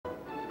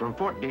From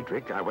Fort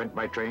Detrick, I went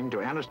by train to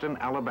Anniston,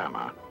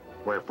 Alabama,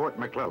 where Fort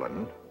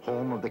McClellan,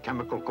 home of the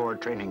Chemical Corps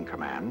Training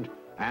Command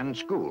and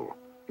school,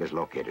 is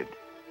located.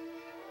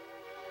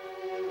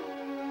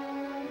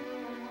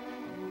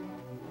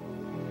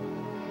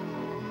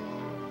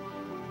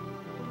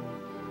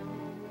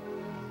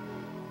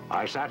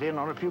 I sat in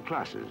on a few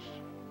classes.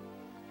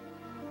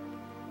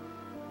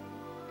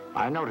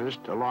 I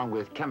noticed, along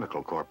with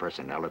Chemical Corps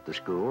personnel at the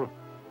school,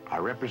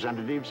 are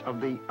representatives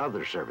of the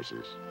other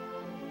services.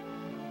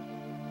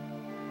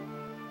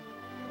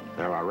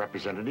 There are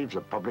representatives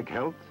of public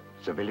health,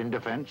 civilian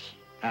defense,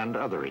 and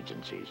other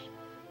agencies.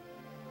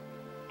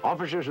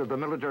 Officers of the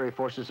military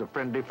forces of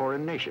friendly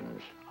foreign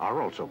nations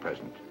are also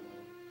present.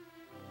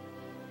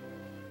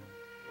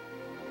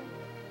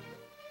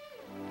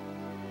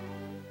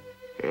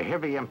 A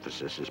heavy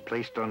emphasis is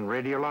placed on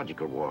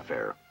radiological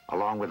warfare,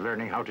 along with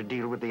learning how to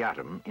deal with the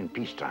atom in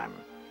peacetime.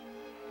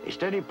 A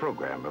steady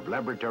program of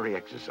laboratory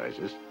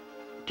exercises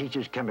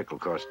teaches Chemical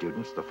Corps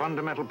students the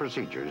fundamental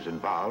procedures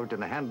involved in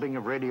the handling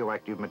of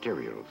radioactive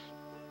materials.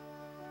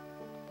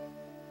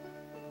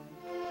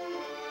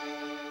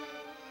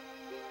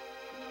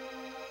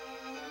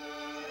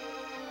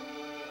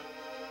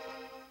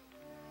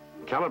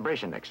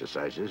 Calibration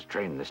exercises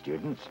train the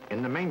students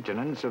in the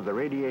maintenance of the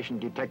radiation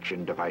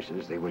detection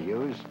devices they will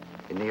use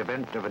in the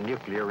event of a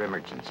nuclear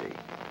emergency.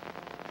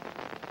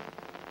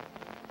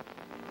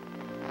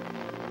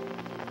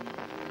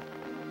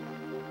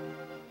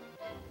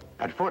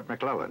 At Fort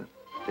McClellan,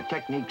 the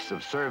techniques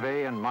of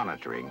survey and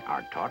monitoring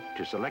are taught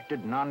to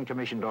selected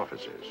non-commissioned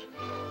officers.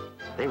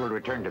 They will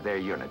return to their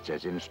units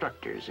as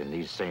instructors in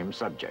these same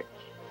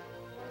subjects.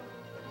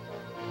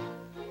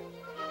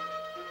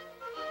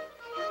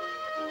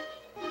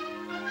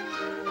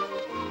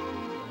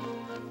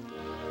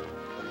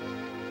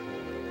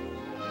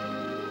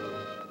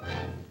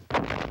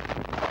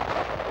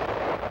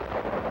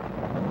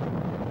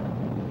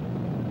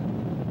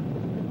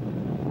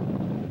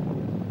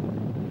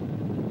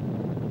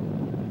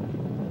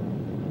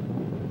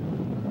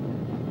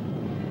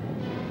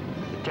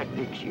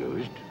 Techniques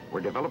used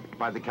were developed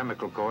by the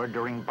Chemical Corps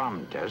during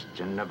bomb tests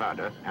in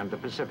Nevada and the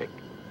Pacific.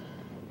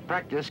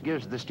 Practice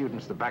gives the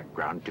students the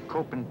background to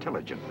cope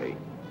intelligently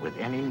with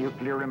any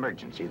nuclear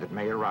emergency that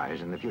may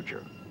arise in the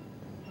future.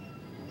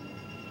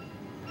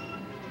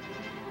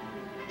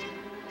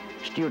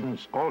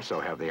 Students also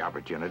have the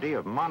opportunity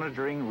of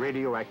monitoring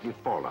radioactive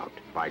fallout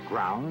by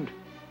ground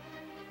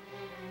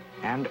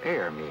and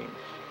air means.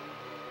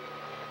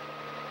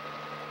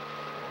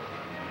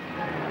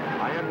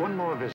 I had one more visit.